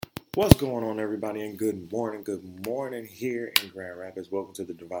What's going on, everybody, and good morning here in Grand Rapids. Welcome to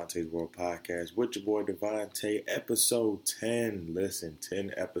the Devontae's World Podcast with your boy Devontae, episode 10. Listen,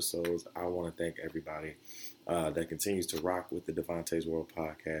 10 episodes. I want to thank everybody that continues to rock with the Devontae's World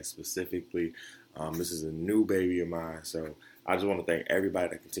Podcast specifically. This is a new baby of mine, so I just want to thank everybody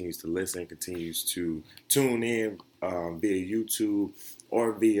that continues to listen, continues to tune in via YouTube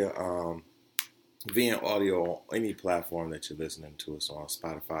or via audio on any platform that you're listening to us on: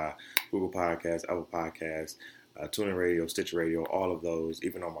 Spotify, Google Podcasts, Apple Podcasts, TuneIn Radio, Stitcher Radio, all of those,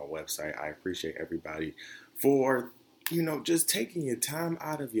 even on my website. I appreciate everybody for, just taking your time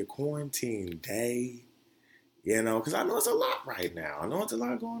out of your quarantine day, because I know it's a lot right now. I know it's a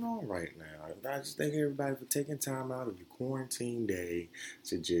lot going on right now. I just thank everybody for taking time out of your quarantine day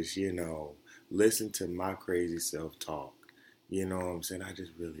to just, listen to my crazy self talk. You know what I'm saying? I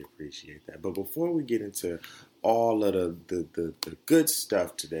just really appreciate that. But before we get into all of the good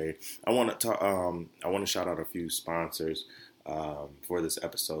stuff today, I want to talk. I want to shout out a few sponsors for this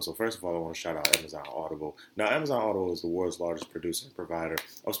episode. So first of all, I want to shout out Amazon Audible. Now, Amazon Audible is the world's largest producer and provider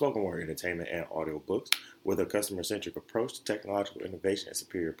of spoken word entertainment and audiobooks. With a customer-centric approach to technological innovation and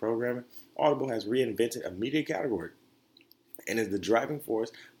superior programming, Audible has reinvented a media category and is the driving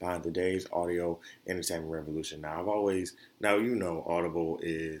force behind today's audio entertainment revolution. Now, Audible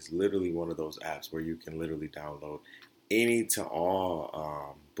is literally one of those apps where you can literally download any to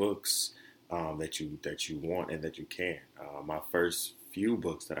all books that you want and that you can. My first few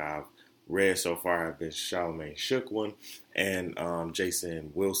books that I've read so far have been Charlamagne Shook one and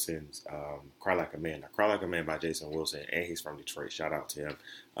Jason Wilson's Cry Like a Man. Now, Cry Like a Man by Jason Wilson, and he's from Detroit. Shout out to him.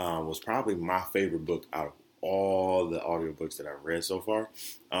 Was probably my favorite book out of all the audiobooks that I've read so far,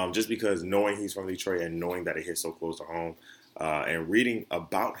 just because knowing he's from Detroit and knowing that it hits so close to home, and reading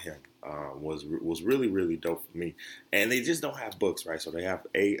about him was really, really dope for me. And they just don't have books, right? So they have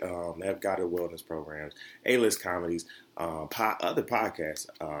guided wellness programs, A-list comedies, other podcasts,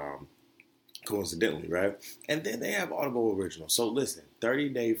 coincidentally, right? And then they have Audible Originals. So listen,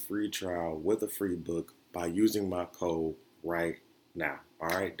 30-day free trial with a free book by using my code right now. All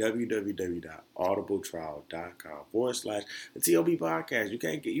right, www.audibletrial.com/the TOB podcast. You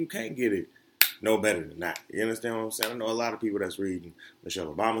can't get it no better than that. You understand what I'm saying? I know a lot of people that's reading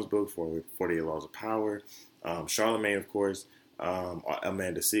Michelle Obama's book, 48 Laws of Power, Charlamagne, of course,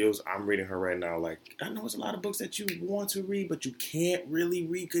 Amanda Seals. I'm reading her right now. Like, I know it's a lot of books that you want to read, but you can't really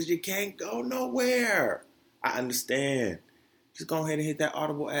read because you can't go nowhere. I understand. Just go ahead and hit that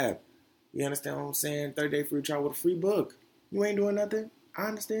Audible app. You understand what I'm saying? 30-day free trial with a free book. You ain't doing nothing. I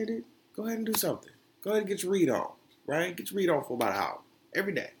understand it. Go ahead and do something. Go ahead and get your read on, right? Get your read on for about an hour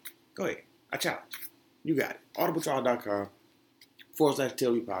every day. Go ahead. I challenge you. You got it.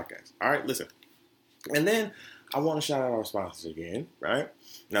 audibletrial.com/TLB podcast. All right, listen. And then I want to shout out our sponsors again, right?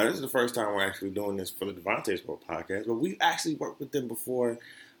 Now, this is the first time we're actually doing this for the Devontae's World podcast, but we actually worked with them before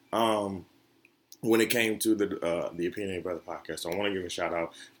when it came to the Opinionated Brother podcast. So I want to give a shout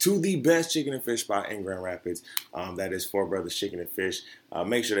out to the best chicken and fish spot in Grand Rapids. That is Four Brothers Chicken and Fish.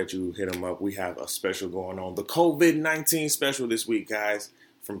 Make sure that you hit them up. We have a special going on, the COVID-19 special this week, guys,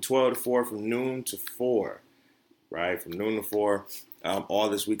 from 12 to 4, from noon to 4, right? From noon to 4, all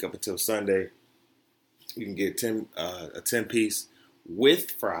this week up until Sunday. You can get a 10-piece with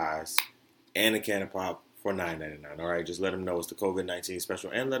fries and a can of pop for $9.99. All right, just let them know it's the COVID-19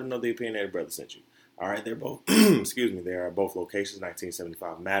 special, and let them know the Opinionated Brother sent you. All right, they're both, they are both locations,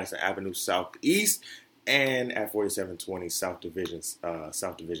 1975 Madison Avenue Southeast and at 4720 South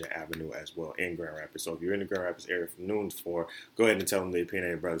Division Avenue as well in Grand Rapids. So if you're in the Grand Rapids area from noon to 4, go ahead and tell them the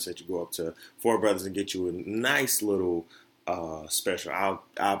Opinionated Brother sent you. Go up to Four Brothers and get you a nice little special. I'll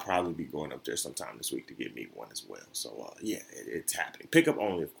probably be going up there sometime this week to get me one as well. So it's happening. Pickup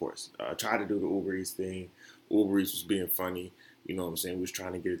only, of course. Try to do the Uber Eats thing. Uber Eats was being funny. You know what I'm saying? We was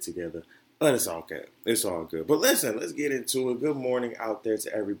trying to get it together. But it's all good. It's all good. But listen, let's get into it. Good morning out there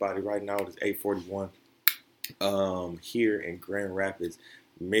to everybody. Right now it is 8:41 here in Grand Rapids,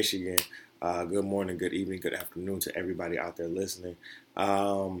 Michigan. Good morning, good evening, good afternoon to everybody out there listening.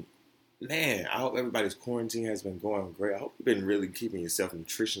 Man, I hope everybody's quarantine has been going great. I hope you've been really keeping yourself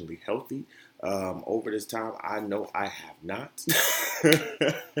nutritionally healthy over this time. I know I have not.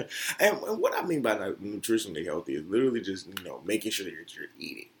 And what I mean by nutritionally healthy is literally just, making sure that you're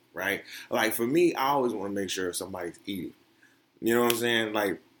eating, right? Like, for me, I always want to make sure somebody's eating. You know what I'm saying?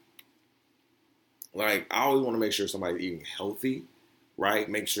 Like I always want to make sure somebody's eating healthy, right?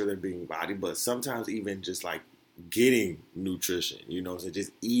 Make sure they're being body, but sometimes even just like getting nutrition, you know what I'm saying?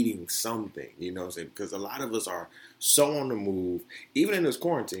 Just eating something, you know what I'm saying? Because a lot of us are so on the move, even in this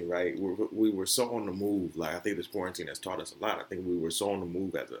quarantine, right? We were so on the move. Like, I think this quarantine has taught us a lot. I think we were so on the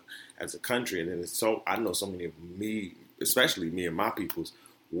move as a country. And then I know so many of me, especially me and my peoples,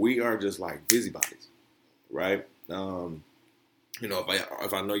 we are just like busybodies, right? You know,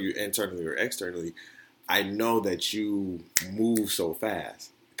 if I know you internally or externally, I know that you move so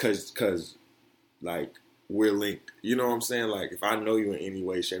fast because like, we're linked. You know what I'm saying? Like, if I know you in any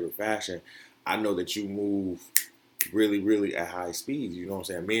way, shape, or fashion, I know that you move really, really at high speeds. You know what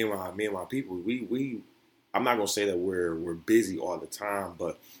I'm saying? Me and my people, we I'm not gonna say that we're busy all the time,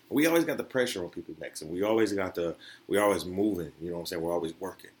 but we always got the pressure on people next, and we always moving. You know what I'm saying? We're always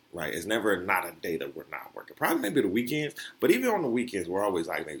working. Right? It's never not a day that we're not working. Probably maybe the weekends, but even on the weekends, we're always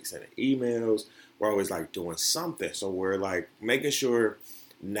like maybe sending emails. We're always like doing something. So we're like making sure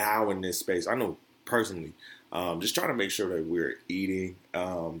now in this space. I know personally, just trying to make sure that we're eating,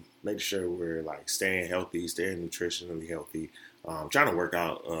 making sure we're like staying healthy, staying nutritionally healthy, trying to work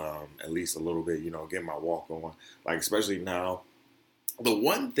out at least a little bit, you know, get my walk on. Like, especially now, the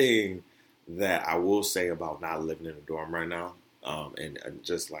one thing that I will say about not living in a dorm right now, and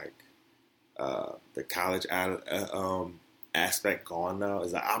just like the college aspect gone now,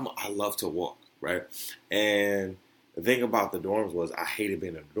 is that I love to walk, right? And the thing about the dorms was I hated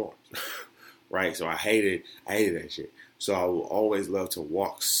being in the dorms. Right, so I hated that shit. So I would always love to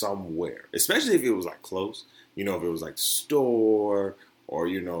walk somewhere, especially if it was like close. You know, if it was like store, or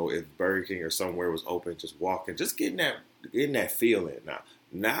you know, if Burger King or somewhere was open, just walking, just getting that feeling.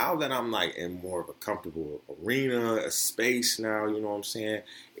 Now that I'm like in more of a comfortable arena, a space now, you know what I'm saying?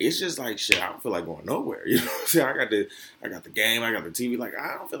 It's just like shit. I don't feel like going nowhere. You know what I'm saying? I got the game, I got the TV. Like,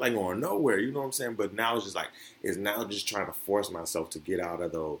 I don't feel like going nowhere. You know what I'm saying? But now it's now just trying to force myself to get out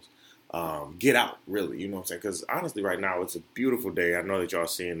of those. Get out, really, you know what I'm saying? Because honestly, right now, it's a beautiful day. I know that y'all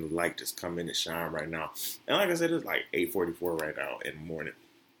seeing the light just come in and shine right now. And like I said, it's like 8:44 right now in the morning.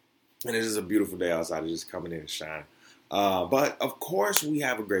 And it's just a beautiful day outside. It's just coming in and shine. But, of course, we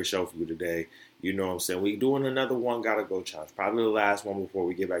have a great show for you today. You know what I'm saying? We're doing another One Gotta Go challenge. Probably the last one before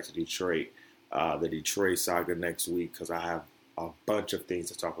we get back to Detroit. The Detroit saga next week, because I have a bunch of things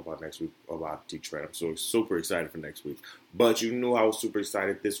to talk about next week about Detroit. I'm so super excited for next week. But you knew I was super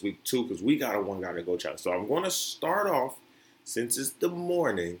excited this week too, because we got a One Gotta Go challenge. So I'm going to start off, since it's the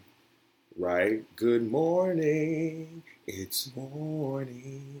morning, right? Good morning, it's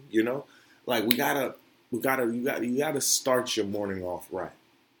morning. You know, like you gotta start your morning off right.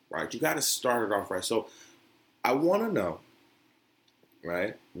 You gotta start it off right. So I want to know,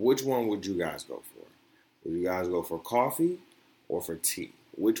 right? Which one would you guys go for? Would you guys go for coffee or for tea?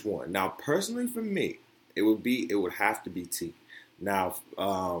 Which one? Now, personally, for me, it would have to be tea. Now,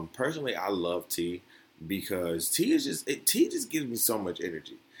 personally, I love tea because tea just gives me so much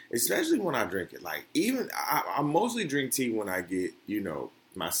energy, especially when I drink it. Like, even I mostly drink tea when I get, you know,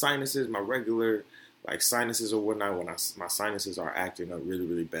 my sinuses, my regular like sinuses or whatnot. When my sinuses are acting up really,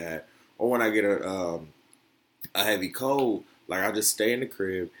 really bad, or when I get a heavy cold, like I just stay in the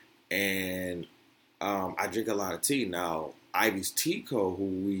crib and I drink a lot of tea. Now, Ivy's Tea Co., who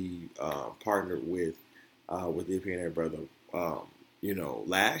we partnered with the Opinionated Brother, you know,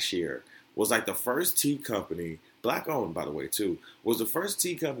 last year, was like the first tea company, black owned by the way too, was the first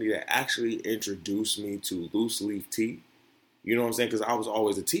tea company that actually introduced me to loose leaf tea. You know what I'm saying? Because I was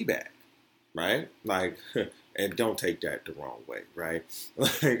always a tea bag, right? Like, and don't take that the wrong way, right?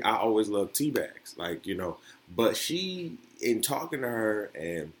 Like, I always loved tea bags, like, you know. But she, in talking to her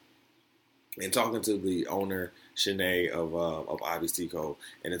and talking to the owner, Shanae, of Ivy's Tea Co.,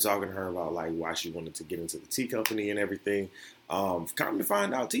 and then talking to her about like why she wanted to get into the tea company and everything, come to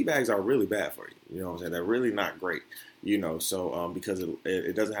find out tea bags are really bad for you. You know what I'm saying? They're really not great. You know, so because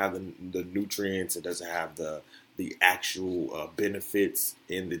it doesn't have the nutrients, it doesn't have the actual benefits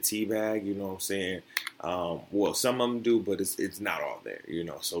in the tea bag. You know what I'm saying? Well, some of them do, but it's not all there. You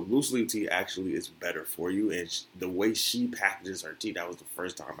know, so loose leaf tea actually is better for you. And the way she packages her tea, that was the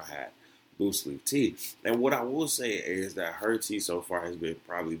first time I had loose leaf tea. And what I will say is that her tea so far has been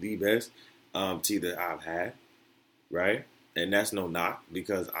probably the best tea that I've had, right? And that's no knock,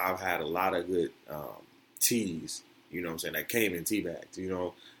 because I've had a lot of good teas, you know what I'm saying, that came in tea bags, you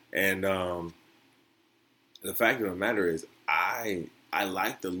know. And the fact of the matter is I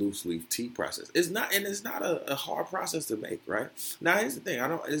like the loose leaf tea process. It's not a hard process to make, right? Now here's the thing,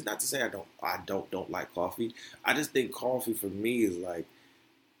 it's not to say I don't like coffee. I just think coffee for me is like,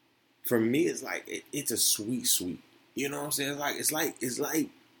 it's a sweet. You know what I'm saying?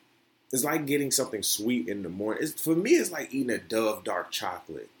 It's like getting something sweet in the morning. For me, it's like eating a Dove dark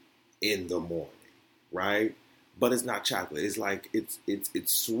chocolate in the morning, right? but it's not chocolate. It's like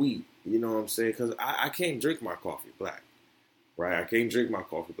it's sweet. You know what I'm saying? Because I can't drink my coffee black, right? I can't drink my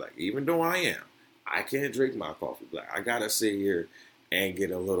coffee black, even though I can't drink my coffee black. I gotta sit here and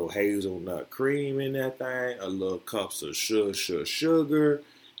get a little hazelnut cream in that thing, a little cups of sugar.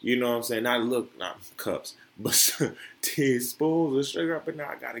 You know what I'm saying? Not cups, but teaspoons of sugar up in there.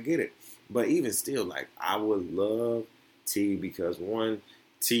 I gotta get it. But even still, like, I would love tea because, one,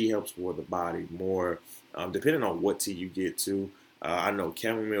 tea helps for the body more. Depending on what tea you get to. I know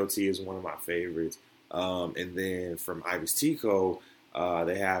chamomile tea is one of my favorites. And then from Ivy's Tea Co.,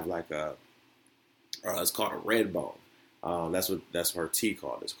 they have like it's called a Red Bone. That's her tea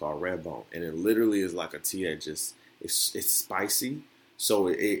called. It's called Red Bone. And it literally is like a tea that just, it's spicy. So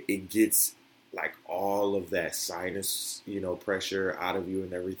it gets like all of that sinus, pressure out of you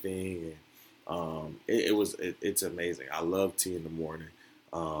and everything. And it's amazing. I love tea in the morning.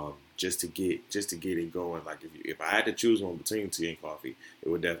 Just to get it going. Like if I had to choose one between tea and coffee, it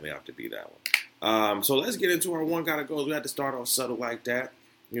would definitely have to be that one. So let's get into our one gotta goes. We had to start off subtle like that.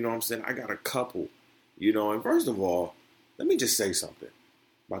 You know what I'm saying? I got a couple. And first of all, let me just say something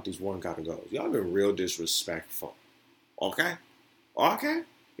about these one gotta goes. Y'all been real disrespectful. Okay? Y'all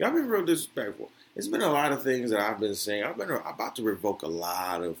been real disrespectful. It's been a lot of things that I've been saying. I'm about to revoke a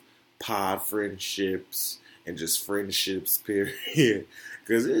lot of pod friendships and just friendships, period.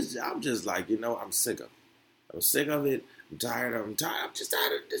 Because I'm just like, I'm sick of it. I'm sick of it. I'm tired. I'm just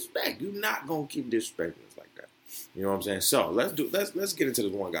tired of disrespect. You're not going to keep disrespecting us like that. You know what I'm saying? So let's get into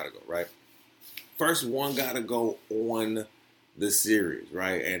this one gotta go, right? First one gotta go on the series,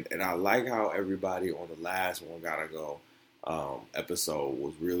 right? And I like how everybody on the last one gotta go episode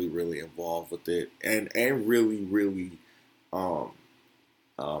was really, really involved with it and really, really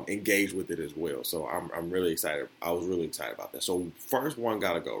engaged with it as well. So I'm really excited. I was really excited about that. So first one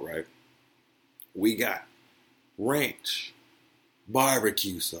gotta go, right? We got ranch,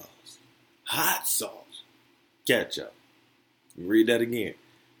 barbecue sauce, hot sauce, ketchup. Read that again.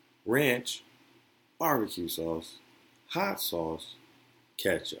 Ranch, barbecue sauce, hot sauce,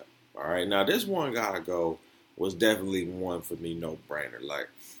 ketchup. All right. Now this one gotta go was definitely one for me, no brainer. Like,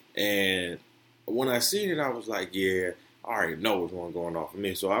 and when I seen it, I was like, yeah, I already know what's one going off for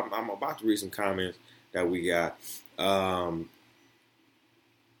me. So I'm about to read some comments that we got.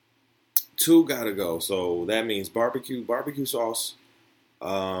 Two gotta go. So that means barbecue sauce,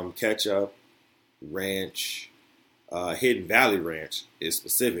 ketchup, ranch, Hidden Valley Ranch is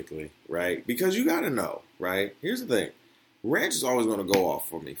specifically, right? Because you gotta know, right? Here's the thing. Ranch is always going to go off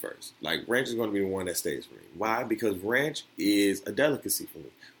for me first. Like, ranch is going to be the one that stays for me. Why? Because ranch is a delicacy for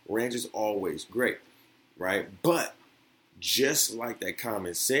me. Ranch is always great, right? But just like that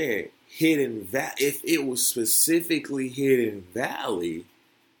comment said, if it was specifically Hidden Valley,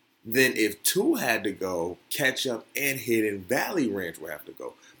 then if two had to go, ketchup and Hidden Valley Ranch would have to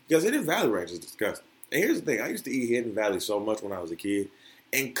go. Because Hidden Valley Ranch is disgusting. And here's the thing. I used to eat Hidden Valley so much when I was a kid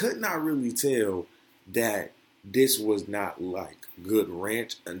and could not really tell that this was not like good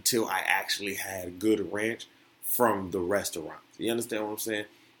ranch until I actually had good ranch from the restaurant. You understand what I'm saying?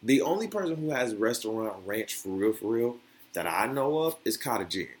 The only person who has restaurant ranch for real, that I know of is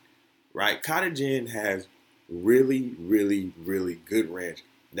Cottage Inn, right? Cottage Inn has really, really, really good ranch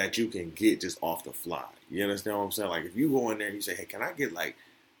that you can get just off the fly. You understand what I'm saying? Like if you go in there and you say, hey, can I get like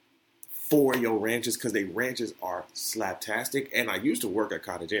 4 of your ranches? Because they ranches are slaptastic. And I used to work at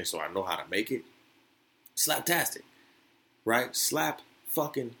Cottage Inn, so I know how to make it. Slaptastic, right? Slap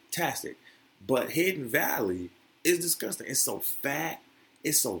fucking tastic. But Hidden Valley is disgusting. It's so fat.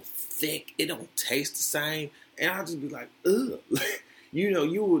 It's so thick. It don't taste the same. And I'll just be like, ugh.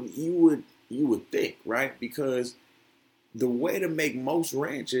 You would think, right? Because the way to make most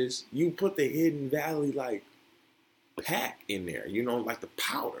ranches, you put the Hidden Valley like pack in there, like the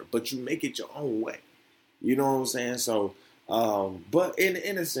powder, but you make it your own way. You know what I'm saying? So, but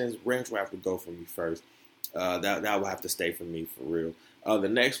in a sense, ranch will have to go for me first. That will have to stay for me for real. The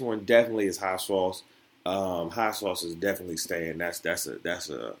next one definitely is hot sauce. Hot sauce is definitely staying. That's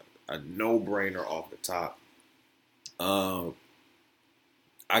a no-brainer off the top. I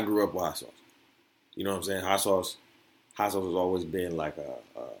grew up with hot sauce. You know what I'm saying? Hot sauce has always been like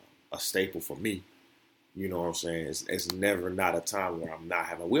a staple for me. You know what I'm saying? It's never not a time where I'm not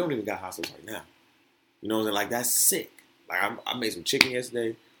having. We don't even got hot sauce right now. You know what I'm saying? Like that's sick. Like I made some chicken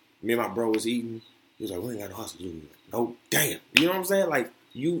yesterday. Me and my bro was eating. He was like, we ain't got no hot sauce. No, damn. You know what I'm saying? Like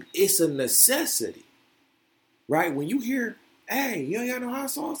it's a necessity, right? When you hear, hey, you ain't got no hot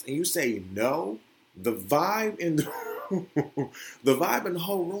sauce, and you say no, the vibe in the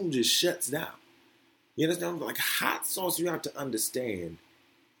whole room just shuts down. You understand? Like hot sauce, you have to understand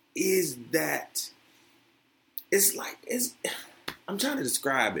is that it's like, I'm trying to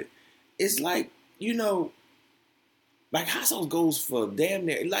describe it. It's like, like hot sauce goes for damn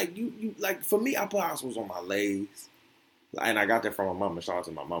near, like you like for me, I put hot sauce on my Lay's. And I got that from my mama. Shout out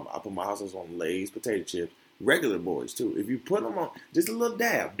to my mama. I put my hot sauce on Lay's, potato chips, regular boys too. If you put them on, just a little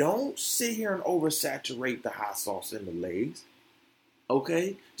dab. Don't sit here and oversaturate the hot sauce in the Lay's.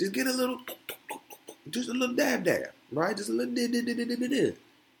 Okay? Just get a little dab, right? Just a little did.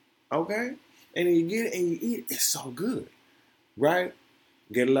 Okay? And then you get it and you eat it. It's so good, right?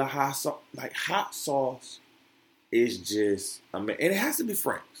 Get a little hot sauce. Like hot sauce is just, and it has to be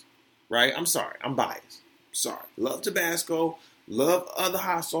Frank's, right? I'm sorry. I'm biased. Sorry. Love Tabasco. Love other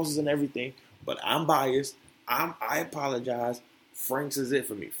hot sauces and everything. But I'm biased. I apologize. Frank's is it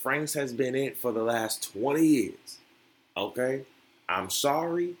for me. Frank's has been it for the last 20 years. Okay? I'm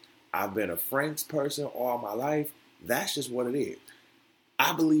sorry. I've been a Frank's person all my life. That's just what it is.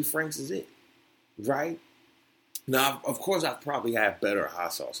 I believe Frank's is it. Right? Now, of course, I probably have better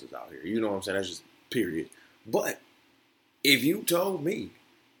hot sauces out here. You know what I'm saying? That's just period. But if you told me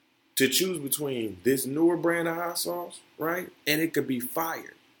to choose between this newer brand of hot sauce, right, and it could be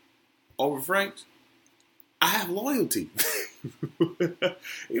fire over Frank's, I have loyalty.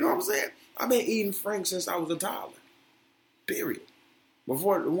 You know what I'm saying? I've been eating Frank's since I was a toddler. Period.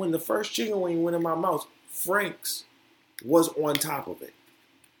 When the first chicken wing went in my mouth, Frank's was on top of it.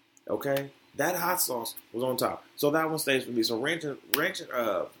 Okay? That hot sauce was on top. So that one stays for me. So ranch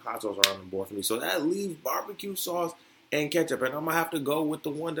hot sauce are on the board for me. So that leaves barbecue sauce and ketchup. And I'm going to have to go with the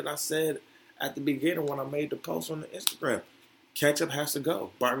one that I said at the beginning when I made the post on the Instagram. Ketchup has to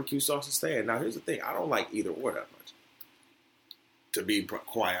go. Barbecue sauce is staying. Now, here's the thing. I don't like either or that much, to be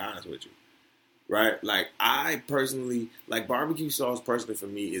quite honest with you. Right? Like, I personally, like barbecue sauce personally for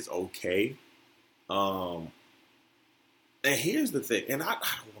me is okay. And here's the thing. And I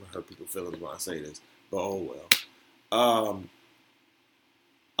don't want to hurt people's feelings when I say this, but oh well.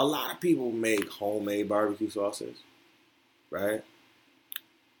 A lot of people make homemade barbecue sauces. Right?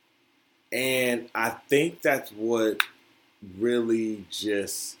 And I think that's what really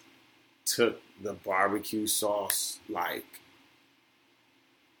just took the barbecue sauce, like,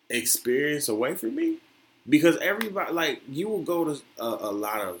 experience away from me. Because everybody, like, you will go to a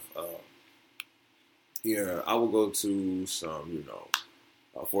lot of, I will go to some,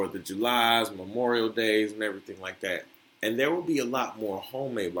 4th of July's, Memorial Days, and everything like that. And there will be a lot more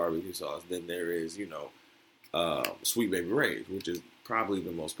homemade barbecue sauce than there is, Sweet Baby Ray's, which is probably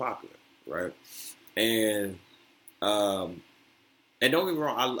the most popular, right? And don't get me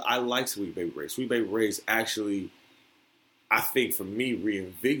wrong, I like Sweet Baby Ray's. Sweet Baby Ray's actually, I think for me,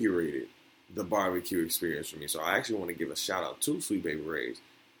 reinvigorated the barbecue experience for me. So I actually want to give a shout out to Sweet Baby Ray's,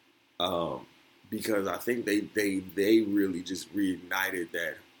 because I think they really just reignited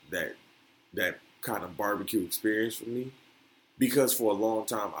that kind of barbecue experience for me. Because for a long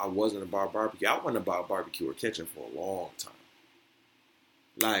time, I wasn't about barbecue. I wasn't about barbecue or kitchen for a long time.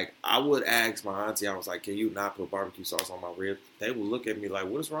 Like, I would ask my auntie, I was like, can you not put barbecue sauce on my ribs? They would look at me like,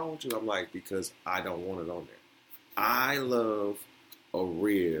 what's wrong with you? I'm like, because I don't want it on there. I love a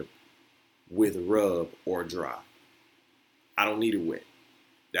rib with rub or dry. I don't need it wet.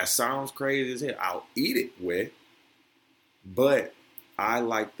 That sounds crazy as hell. I'll eat it wet, but I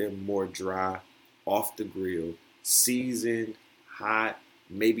like them more dry, off the grill, seasoned, hot,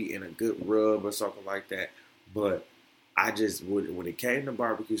 maybe in a good rub or something like that. But I just would, when it came to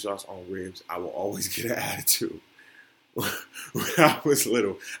barbecue sauce on ribs, I will always get an attitude. When I was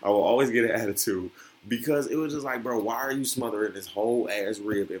little, I will always get an attitude because it was just like, bro, why are you smothering this whole ass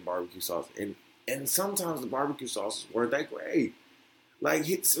rib in barbecue sauce? And sometimes the barbecue sauces weren't that great. Like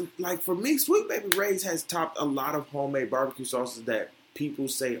for me, Sweet Baby Ray's has topped a lot of homemade barbecue sauces that people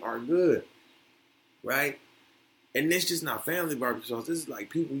say are good, right? And this just not family barbecue sauce. This is like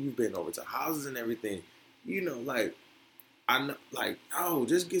people you've been over to houses and everything. I know, like, oh,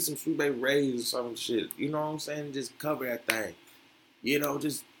 just get some Sweet Baby Ray's or some shit. You know what I'm saying? Just cover that thing.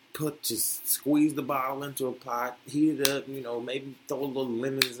 Just squeeze the bottle into a pot, heat it up, maybe throw a little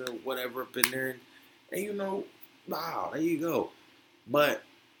lemons and whatever up in there. And wow, there you go. But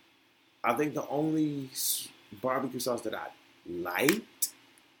I think the only barbecue sauce that I liked,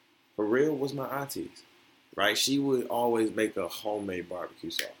 for real, was my auntie's. Right? She would always make a homemade barbecue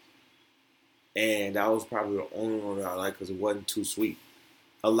sauce. And that was probably the only one that I liked because it wasn't too sweet.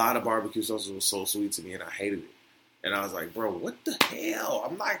 A lot of barbecue sauces were so sweet to me and I hated it. And I was like, bro, what the hell?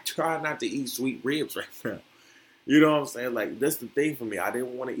 I'm like trying not to eat sweet ribs right now. You know what I'm saying? Like, that's the thing for me. I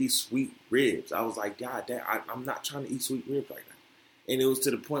didn't want to eat sweet ribs. I was like, God damn, I'm not trying to eat sweet ribs right now. And it was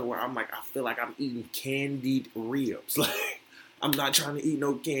to the point where I'm like, I feel like I'm eating candied ribs. Like, I'm not trying to eat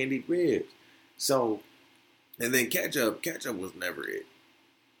no candied ribs. So And then ketchup was never it.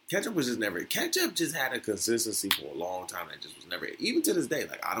 Ketchup was just never it. Ketchup just had a consistency for a long time that just was never it. Even to this day,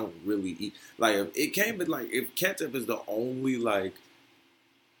 like, I don't really eat, like, if it came with, like, if ketchup is the only, like,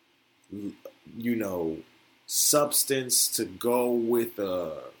 you know, substance to go with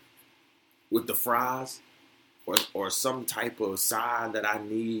the fries, or some type of side that I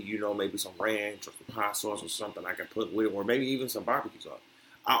need, you know, maybe some ranch or some hot sauce or something I can put with it, or maybe even some barbecue sauce.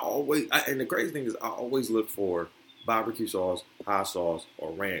 And the crazy thing is, I always look for barbecue sauce, hot sauce,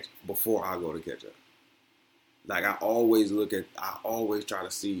 or ranch before I go to ketchup. Like, I always try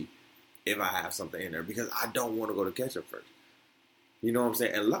to see if I have something in there, because I don't want to go to ketchup first. You know what I'm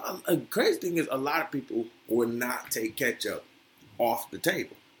saying? And the crazy thing is, a lot of people would not take ketchup off the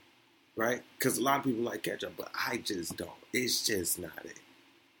table, right? Because a lot of people like ketchup, but I just don't. It's just not it.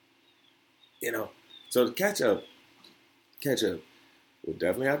 You know? So the ketchup would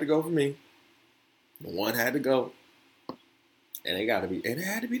definitely have to go for me. One had to go. And it had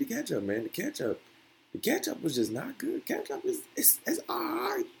to be the ketchup, man. The ketchup was just not good. Ketchup it's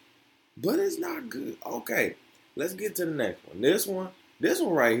alright, but it's not good. Okay, let's get to the next one. This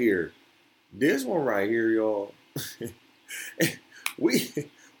one right here, y'all. we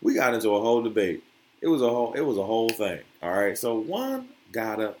got into a whole debate. It was a whole thing. All right, so one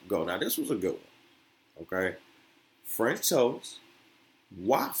gotta go. Now this was a good one. Okay, French toast,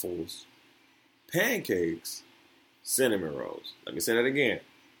 waffles, pancakes, cinnamon rolls. Let me say that again.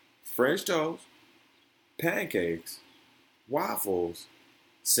 French toast, pancakes, waffles,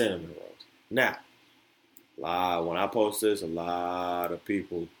 cinnamon rolls. Now, when I post this, a lot of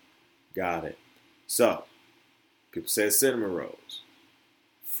people got it. So, people said cinnamon rolls,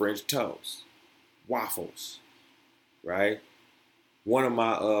 French toast, waffles, right? One of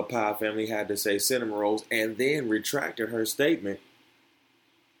my pie family had to say cinnamon rolls and then retracted her statement,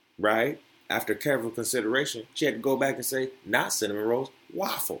 right? After careful consideration, she had to go back and say, not cinnamon rolls,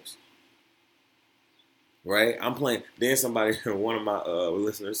 waffles. Right? I'm playing. Then one of my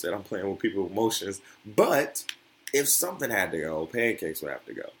listeners said I'm playing with people's emotions. But if something had to go, pancakes would have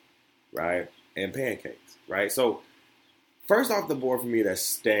to go. Right? And pancakes. Right? So, first off the board for me that's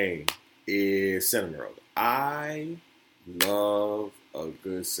staying is cinnamon rolls. I love a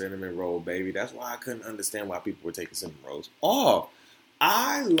good cinnamon roll, baby. That's why I couldn't understand why people were taking cinnamon rolls off.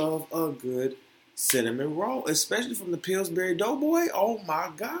 I love a good cinnamon roll, especially from the Pillsbury Doughboy. Oh my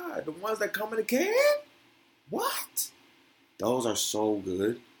God. The ones that come in a can? What? Those are so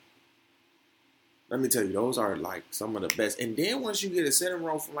good. Let me tell you, those are like some of the best. And then once you get a cinnamon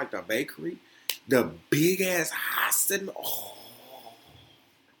roll from like the bakery, the big ass hot cinnamon, oh,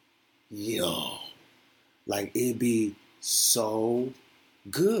 yo. Like, it be so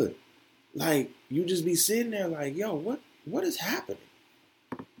good. Like, you just be sitting there like, yo, what is happening?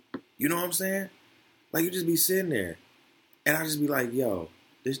 You know what I'm saying? Like, you just be sitting there. And I just be like, yo,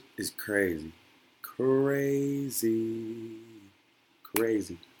 this is crazy. Crazy.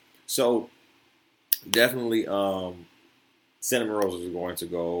 So, definitely, cinnamon rolls is going to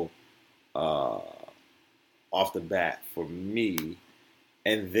go off the bat for me.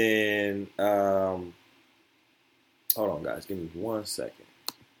 And then, hold on, guys. Give me 1 second.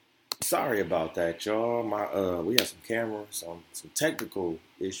 Sorry about that, y'all. We had some technical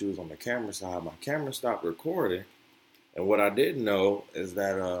issues on the camera side. My camera stopped recording, and what I didn't know is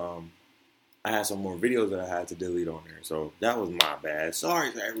that I had some more videos that I had to delete on there. So that was my bad.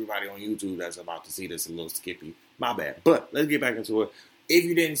 Sorry to everybody on YouTube that's about to see this a little skippy. My bad. But let's get back into it. If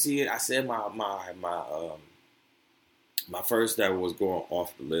you didn't see it, I said my first that was going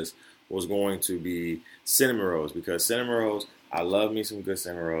off the list was going to be cinnamon rolls, because cinnamon rolls, I love me some good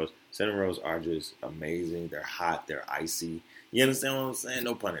cinnamon rolls. Cinnamon rolls are just amazing. They're hot. They're icy. You understand what I'm saying?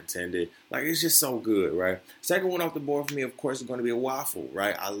 No pun intended. Like, it's just so good, right? Second one off the board for me, of course, is going to be a waffle,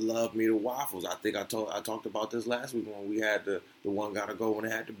 right? I love me the waffles. I think I talked about this last week when we had the one gotta go when I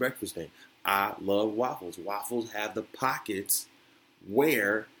had the breakfast thing. I love waffles. Waffles have the pockets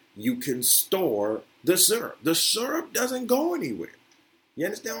where you can store the syrup. The syrup doesn't go anywhere. You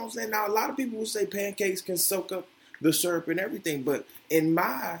understand what I'm saying? Now, a lot of people will say pancakes can soak up the syrup and everything, but in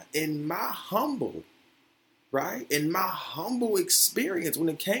my humble experience when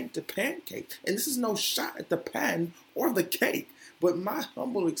it came to pancakes, and this is no shot at the pan or the cake, but my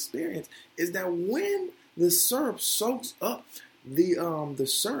humble experience is that when the syrup soaks up the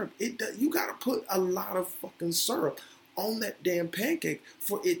syrup, you gotta put a lot of fucking syrup on that damn pancake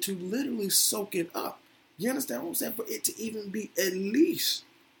for it to literally soak it up. You understand what I'm saying? For it to even be at least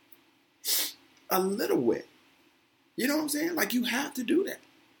a little wet. You know what I'm saying? Like, you have to do that.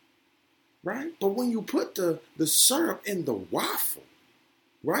 Right? But when you put the syrup in the waffle,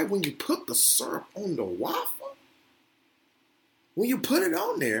 right? When you put the syrup on the waffle, when you put it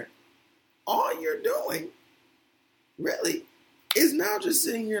on there, all you're doing really is now just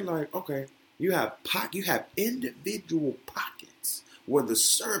sitting here like, okay, you have individual pockets where the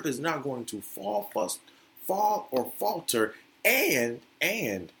syrup is not going to fall or falter, and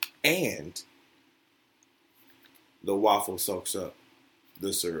the waffle soaks up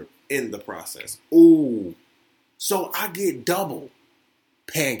the syrup in the process. Ooh. So I get double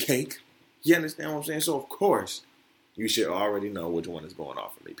pancake. You understand what I'm saying? So of course, you should already know which one is going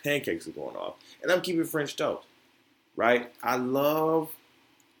off for me. Pancakes are going off. And I'm keeping French toast. Right? I love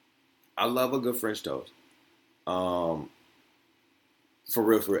a good French toast. For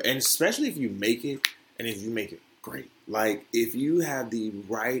real. And especially if you make it, and if you make it great. Like, if you have the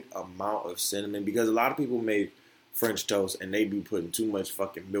right amount of cinnamon, because a lot of people make French toast and they be putting too much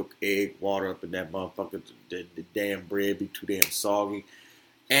fucking milk, egg, water up in that motherfucker. The damn bread be too damn soggy.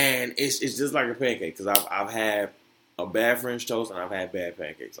 And it's just like a pancake, because I've had a bad French toast and I've had bad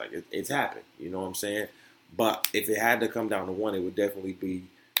pancakes. Like, it's happened. You know what I'm saying? But if it had to come down to one, it would definitely be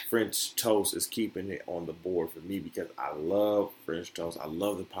French toast is keeping it on the board for me, because I love French toast. I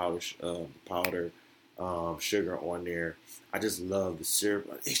love the powder sugar on there. I just love the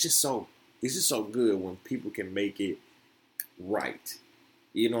syrup. It's just so good when people can make it right.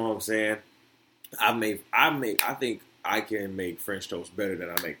 You know what I'm saying? I think I can make French toast better than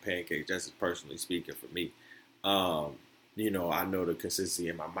I make pancakes. That's personally speaking for me. You know, I know the consistency,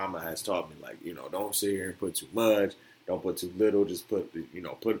 and my mama has taught me, like, you know, don't sit here and put too much, don't put too little, just put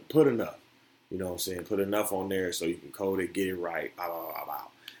enough. You know what I'm saying? Put enough on there so you can coat it, get it right,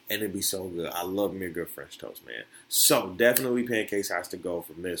 and it'd be so good. I love me a good French toast, man. So definitely pancakes has to go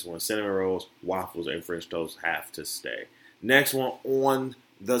from this one. Cinnamon rolls, waffles, and French toast have to stay. Next one on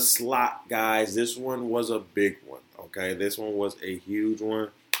the slot, guys. This one was a big one, okay? This one was a huge one,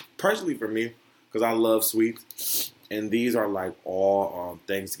 personally for me, because I love sweets. And these are like all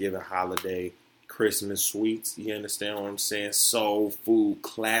Thanksgiving, holiday, Christmas sweets. You understand what I'm saying? Soul food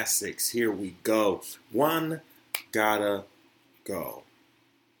classics. Here we go. One gotta go.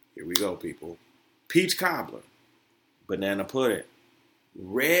 Here we go, people. Peach cobbler, banana pudding,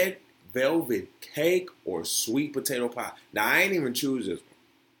 red velvet cake, or sweet potato pie. Now, I ain't even choose this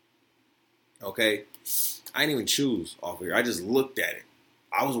one. Okay? I ain't even choose off here. I just looked at it.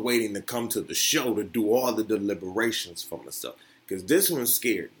 I was waiting to come to the show to do all the deliberations for myself, because this one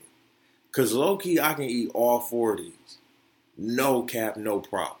scared me. Because low-key, I can eat all four of these. No cap, no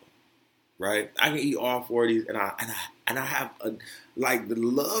problem. Right? I can eat all four of these, and I have the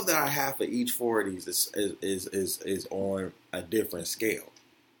love that I have for each four of these is on a different scale.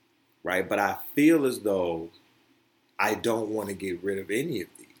 Right? But I feel as though I don't want to get rid of any of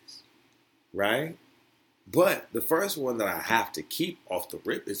these. Right? But the first one that I have to keep off the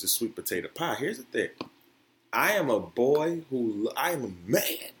rip is the sweet potato pie. Here's the thing. I am a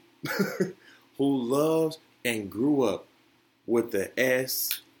man who loves and grew up with the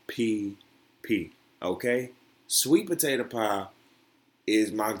SPP. Okay? Sweet potato pie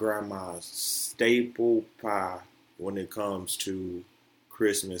is my grandma's staple pie when it comes to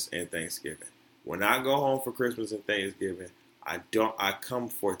Christmas and Thanksgiving. When I go home for Christmas and Thanksgiving, I come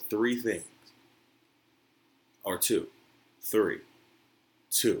for three things. Or two.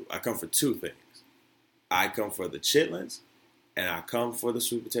 I come for two things. I come for the chitlins, and I come for the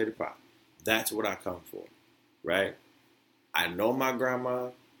sweet potato pie. That's what I come for, right? I know my grandma,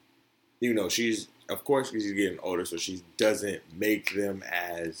 you know, she's getting older, so she doesn't make them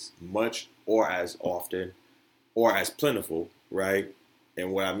as much or as often or as plentiful, right?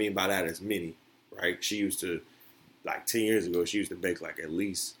 And what I mean by that is many, right? She used to, like 10 years ago, she used to bake like at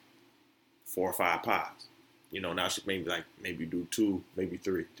least 4 or 5 pies. You know, now she maybe do 2, maybe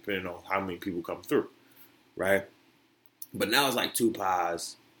 3, depending on how many people come through, right? But now it's like 2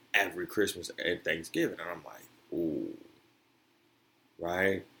 pies every Christmas and Thanksgiving, and I'm like, ooh,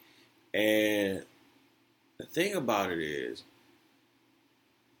 right? And the thing about it is,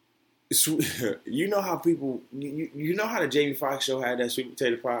 you know how people, you know how the Jamie Foxx show had that sweet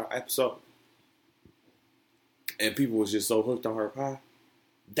potato pie episode, and people was just so hooked on her pie?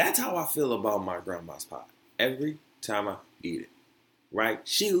 That's how I feel about my grandma's pie. Every time I eat it, right?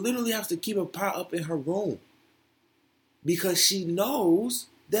 She literally has to keep a pie up in her room because she knows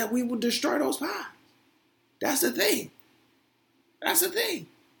that we will destroy those pies. That's the thing.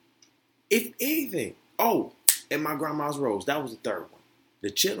 If anything, and my grandma's rolls, that was the third one.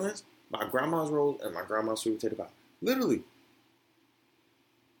 The chitlins, my grandma's rolls, and my grandma's sweet potato pie. Literally,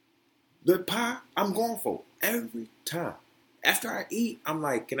 the pie I'm going for every time. After I eat, I'm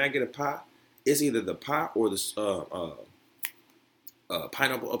like, can I get a pie? It's either the pie or the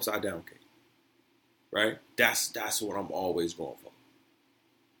pineapple upside down cake. right? That's what I'm always going for.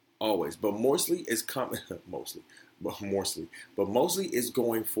 Always. But mostly it's coming mostly it's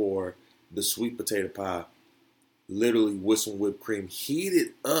going for the sweet potato pie, literally with some whipped cream. Heat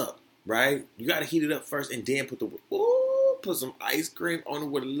it up, right? You gotta heat it up first and then put some ice cream on it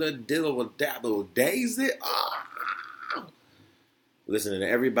with a little dill or a dab of daisy. Oh. Listen, to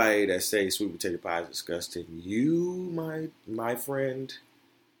everybody that says sweet potato pie is disgusting, you, my friend,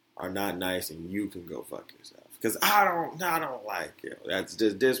 are not nice, and you can go fuck yourself. Because I don't like it. That's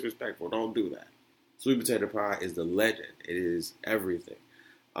just disrespectful. Don't do that. Sweet potato pie is the legend. It is everything.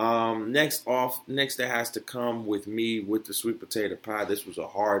 Next that has to come with me with the sweet potato pie. This was a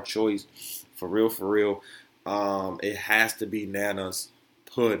hard choice, for real. It has to be Nana's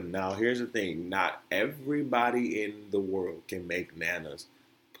pudding. Now, here's the thing. Not everybody in the world can make Nana's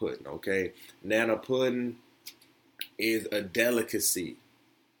pudding, okay? Nana pudding is a delicacy.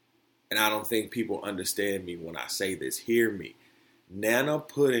 And I don't think people understand me when I say this. Hear me. Nana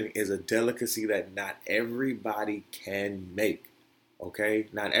pudding is a delicacy that not everybody can make, okay?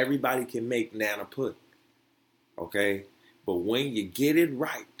 Not everybody can make Nana pudding, okay? But when you get it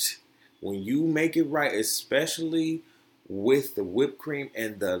right, when you make it right, especially with the whipped cream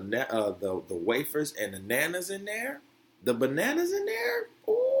and the wafers and the nanas in there, the bananas in there,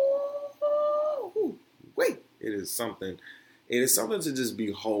 ooh, wait, it is something. It is something to just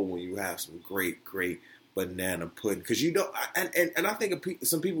behold when you have some great banana pudding. Because you don't, and I think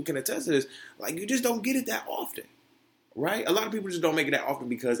some people can attest to this, like you just don't get it that often, right? A lot of people just don't make it that often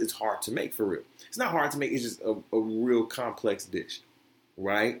because it's hard to make, for real. It's not hard to make, it's just a real complex dish,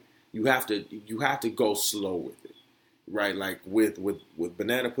 right? You have to go slow with it, right? Like with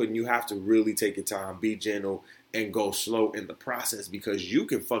banana pudding, you have to really take your time, be gentle, and go slow in the process because you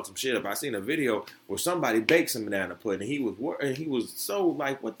can fuck some shit up. I seen a video where somebody baked some banana pudding and he was so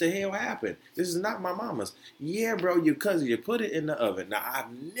like, what the hell happened? This is not my mama's. Yeah, bro, your cousin, you put it in the oven. Now, I've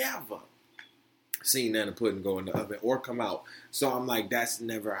never seen Nana pudding go in the oven or come out. So I'm like, that's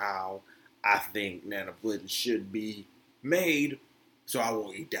never how I think Nana pudding should be made. So I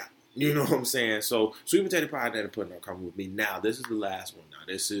won't eat that. You know what I'm saying? So sweet potato pie and Nana pudding are coming with me. Now, this is the last one. Now,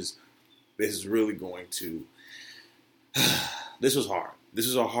 this is really going to... This was hard. This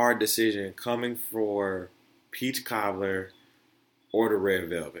was a hard decision coming for peach cobbler or the red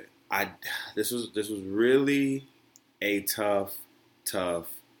velvet. This was really a tough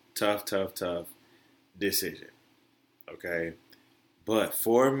decision. Okay? But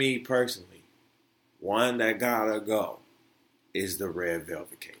for me personally, one that gotta go is the red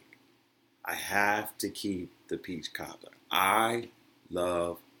velvet cake. I have to keep the peach cobbler. I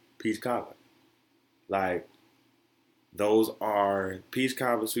love peach cobbler. Like, those are peach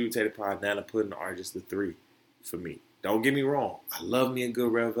cobbler, sweet potato pie, Nana pudding are just the three for me. Don't get me wrong. I love me a good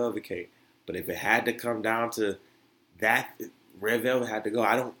red velvet cake. But if it had to come down to that, red velvet had to go.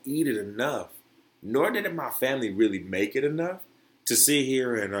 I don't eat it enough. Nor did my family really make it enough to sit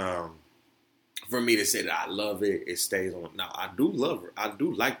here and for me to say that I love it, it stays on. Now, I do love it. I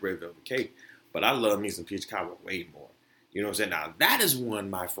do like red velvet cake. But I love me some peach cobbler way more. You know what I'm saying? Now, that is one,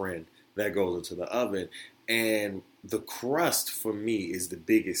 my friend, that goes into the oven. And the crust for me is the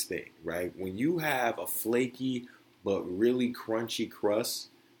biggest thing, right? When you have a flaky but really crunchy crust,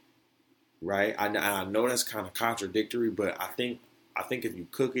 right? I know that's kind of contradictory, but I think if you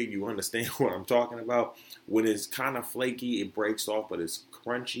cook it, you understand what I'm talking about. When it's kind of flaky, it breaks off, but it's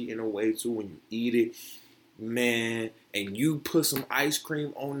crunchy in a way too when you eat it. Man, and you put some ice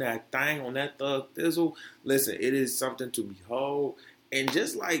cream on that thing, on that thug thizzle. Listen, it is something to behold. And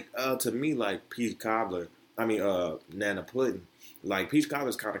just like, to me, like peach cobbler, Nana pudding, like peach cobbler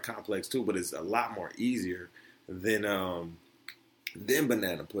is kind of complex too, but it's a lot more easier than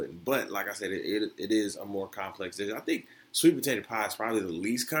banana pudding. But like I said, it is a more complex dish. I think sweet potato pie is probably the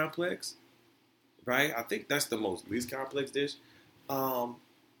least complex, right? I think that's the least complex dish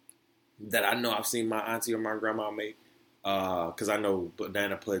that I know I've seen my auntie or my grandma make. Because I know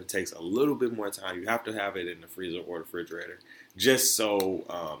banana pudding takes a little bit more time. You have to have it in the freezer or the refrigerator just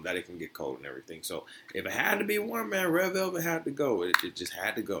so that it can get cold and everything. So if it had to be one, man, red velvet had to go. It just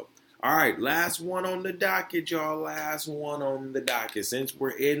had to go. All right, last one on the docket, y'all. Last one on the docket. Since we're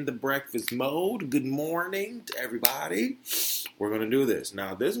in the breakfast mode, good morning to everybody. We're going to do this.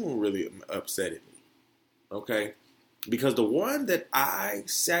 Now, this one really upset me. Okay? Because the one that I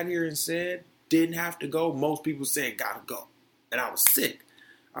sat here and said didn't have to go, most people said gotta go. And I was sick.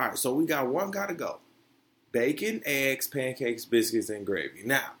 All right, so we got one gotta go. Bacon, eggs, pancakes, biscuits, and gravy.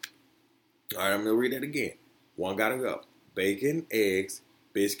 Now, all right, I'm going to read that again. One gotta go. Bacon, eggs,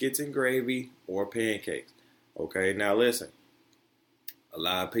 biscuits, and gravy, or pancakes. Okay, now listen. A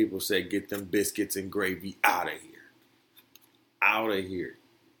lot of people say get them biscuits and gravy out of here. Out of here.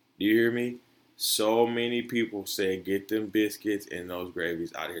 Do you hear me? So many people said get them biscuits and those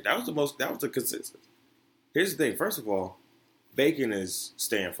gravies out of here. That was the consensus. Here's the thing. First of all, bacon is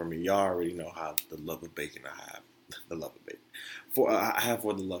staying for me. Y'all already know how the love of bacon I have. The love of bacon. I have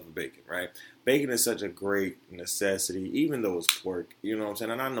for the love of bacon, right? Bacon is such a great necessity, even though it's pork. You know what I'm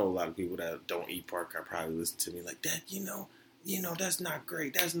saying? And I know a lot of people that don't eat pork are probably listening to me like, Dad, that's not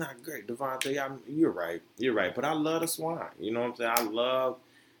great. That's not great. Devontae, you're right. You're right. But I love the swine. You know what I'm saying?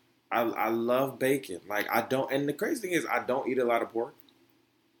 I love bacon. Like, I don't, and the crazy thing is I don't eat a lot of pork,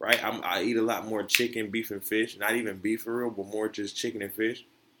 right? I eat a lot more chicken, beef, and fish. Not even beef for real, but more just chicken and fish.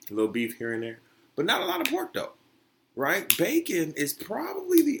 A little beef here and there. But not a lot of pork, though, right? Bacon is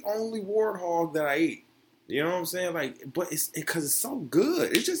probably the only warthog that I eat. You know what I'm saying? Like, but it's because it's so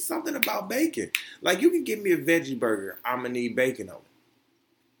good. It's just something about bacon. Like, you can give me a veggie burger, I'm going to need bacon on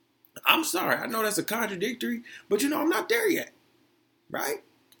it. I'm sorry. I know that's a contradictory, but I'm not there yet, right?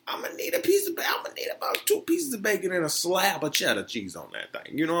 I'm going to need I'm going to need about 2 pieces of bacon and a slab of cheddar cheese on that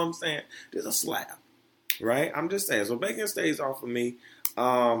thing. You know what I'm saying? There's a slab, right? I'm just saying. So bacon stays off of me.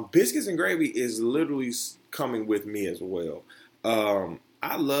 Biscuits and gravy is literally coming with me as well.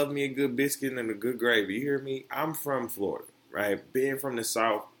 I love me a good biscuit and a good gravy. You hear me? I'm from Florida, right? Being from the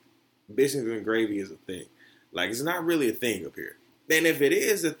South, biscuits and gravy is a thing. Like, it's not really a thing up here. And if it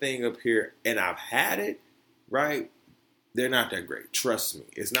is a thing up here and I've had it, right, they're not that great. Trust me.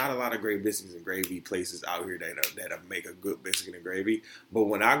 It's not a lot of great biscuits and gravy places out here that make a good biscuit and gravy. But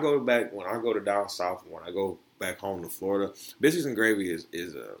when I go to down south, when I go back home to Florida, biscuits and gravy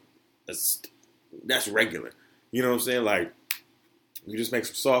that's regular. You know what I'm saying? Like, you just make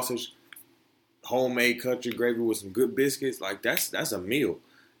some sausage, homemade country gravy with some good biscuits. Like, that's a meal.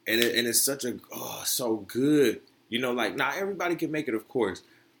 And it's so good. Like, not everybody can make it, of course.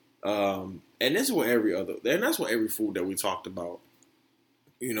 And that's what every food that we talked about,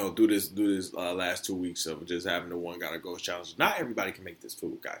 through this last 2 weeks of just having the One Gotta Go challenge. Not everybody can make this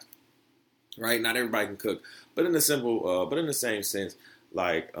food, guys. Right? Not everybody can cook. But in the same sense,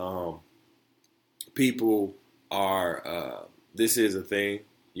 like, people are, this is a thing,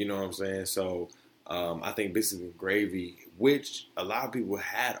 you know what I'm saying? So, I think biscuits and gravy, which a lot of people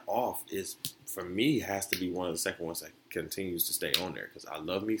had off, for me, has to be one of the second ones that continues to stay on there, because I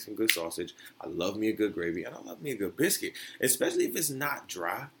love me some good sausage, I love me a good gravy, and I love me a good biscuit, especially if it's not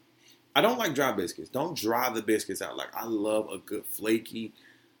dry. I don't like dry biscuits. Don't dry the biscuits out. Like, I love a good flaky,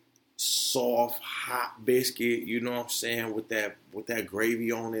 soft, hot biscuit, you know what I'm saying, with that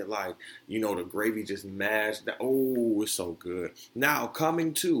gravy on it, like, the gravy just mashed. Oh, it's so good. Now,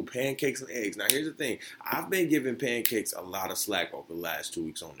 coming to pancakes and eggs. Now, here's the thing. I've been giving pancakes a lot of slack over the last 2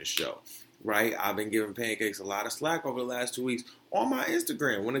 weeks on this show, right? I've been giving pancakes a lot of slack over the last 2 weeks on my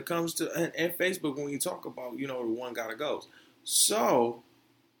Instagram when it comes to, and Facebook when you talk about, the One Gotta Goes. So,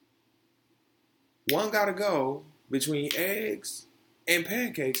 one gotta go between eggs and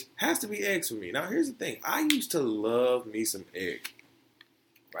pancakes has to be eggs for me. Now, here's the thing. I used to love me some eggs,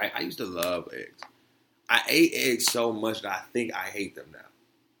 right? I used to love eggs. I ate eggs so much that I think I hate them now.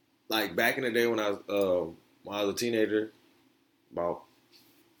 Like, back in the day when I was a teenager, about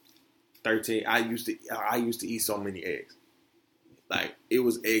 13, I used to eat so many eggs. Like, it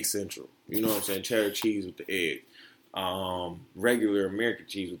was egg central. You know what I'm saying? Cheddar cheese with the egg. Regular American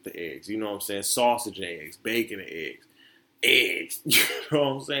cheese with the eggs. You know what I'm saying? Sausage and eggs. Bacon and eggs. Eggs, you know what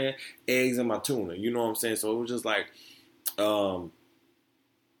I'm saying? Eggs and my tuna, you know what I'm saying? So it was just like, I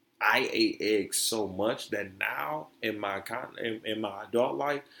ate eggs so much that now in my adult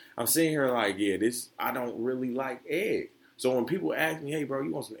life, I'm sitting here like, I don't really like eggs. So when people ask me, hey, bro,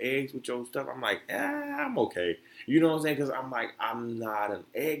 you want some eggs with your stuff? I'm like, I'm okay. You know what I'm saying? Because I'm like, I'm not an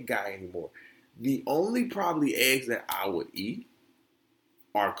egg guy anymore. The only probably eggs that I would eat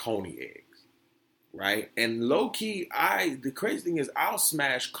are Coney eggs. Right? And low key, the crazy thing is I'll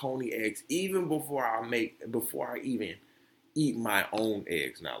smash Coney eggs even before I even eat my own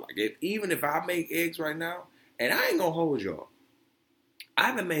eggs now. Like, even if I make eggs right now, and I ain't gonna hold y'all, I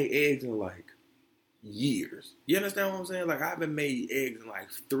haven't made eggs in like years. You understand what I'm saying? Like, I haven't made eggs in like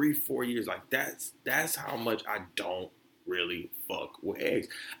 3-4 years. Like, that's how much I don't really fuck with eggs.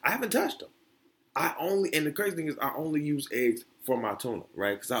 I haven't touched them. And the crazy thing is I only use eggs for my tuna,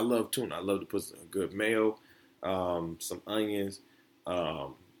 right? Because I love tuna. I love to put some good mayo, some onions,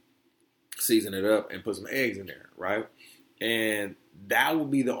 season it up, and put some eggs in there, right? And that would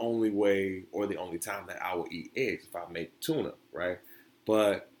be the only way or the only time that I would eat eggs, if I make tuna, right?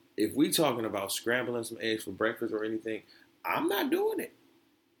 But if we talking about scrambling some eggs for breakfast or anything, I'm not doing it.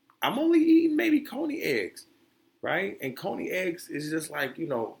 I'm only eating maybe Coney eggs. right? And Coney eggs is just like,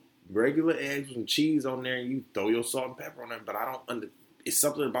 regular eggs with some cheese on there, and you throw your salt and pepper on them. But it's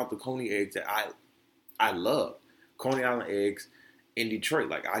something about the Coney eggs that I love. Coney Island eggs in Detroit.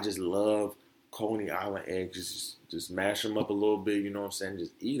 Like, I just love Coney Island eggs. Just mash them up a little bit, you know what I'm saying?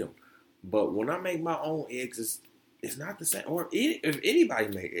 Just eat them. But when I make my own eggs, it's not the same. Or if anybody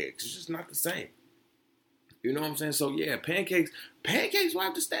make eggs, it's just not the same. You know what I'm saying? So, yeah, pancakes will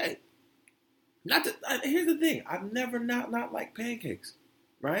have to stay. Here's the thing. I've never not liked pancakes,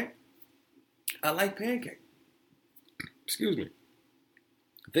 right? I like pancakes. Excuse me.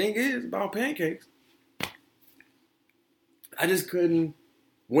 The thing is about pancakes, I just couldn't.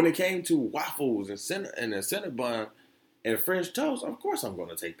 When it came to waffles and a Cinnabon and French toast, of course I'm going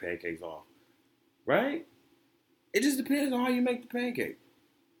to take pancakes off, right? It just depends on how you make the pancake,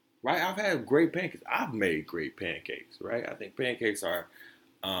 right? I've had great pancakes. I've made great pancakes, right? I think pancakes are,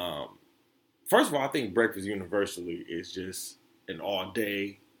 first of all, I think breakfast universally is just an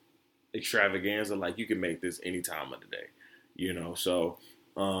all-day extravaganza. Like, you can make this any time of the day, So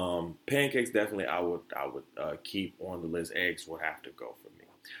pancakes definitely I would keep on the list. Eggs would have to go for me.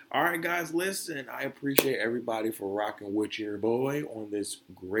 All right, guys, listen, I appreciate everybody for rocking with your boy on this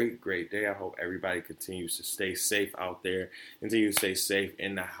great, great day. I hope everybody continues to stay safe out there, continue to stay safe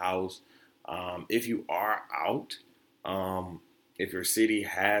in the house. If you are out, if your city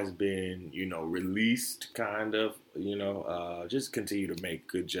has been, released, kind of, just continue to make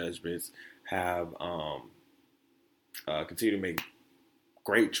good judgments, continue to make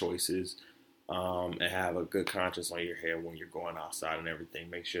great choices, and have a good conscience on your head when you're going outside and everything.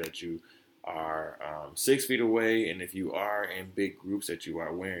 Make sure that you are 6 feet away, and if you are in big groups, that you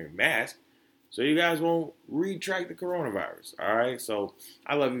are wearing masks so you guys won't retract the coronavirus. All right, so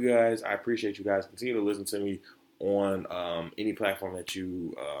I love you guys. I appreciate you guys. Continue to listen to me on any platform that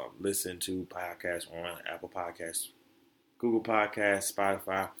you listen to podcasts on: Apple Podcasts, Google Podcasts,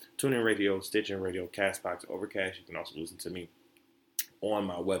 Spotify, TuneIn Radio, Stitcher Radio, Castbox, Overcast. You can also listen to me on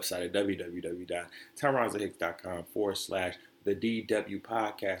my website at www.tyronzahicks.com/the DW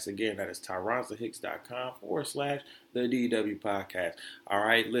Podcast. Again, that is tyronzahicks.com/the DW Podcast. All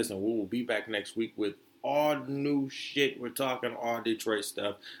right, listen, we will be back next week with all new shit. We're talking all Detroit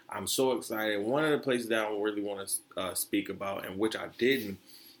stuff. I'm so excited. One of the places that I really want to speak about, and which I didn't,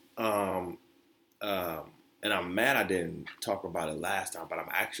 and I'm mad I didn't talk about it last time, but I'm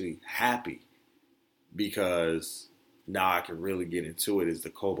actually happy because now I can really get into it, is the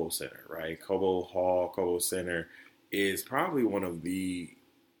Cobo Center, right? Cobo Center is probably one of the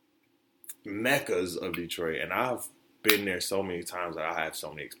meccas of Detroit, and I've been there so many times that I have so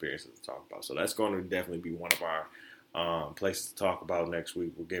many experiences to talk about. So that's going to definitely be one of our places to talk about next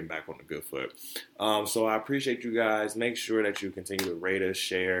week. We're getting back on the good foot. So I appreciate you guys. Make sure that you continue to rate us,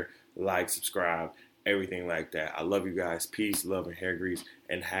 share, like, subscribe, everything like that. I love you guys. Peace, love, and hair grease,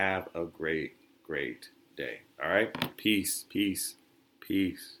 and have a great, great day. All right? Peace, peace,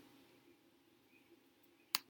 peace.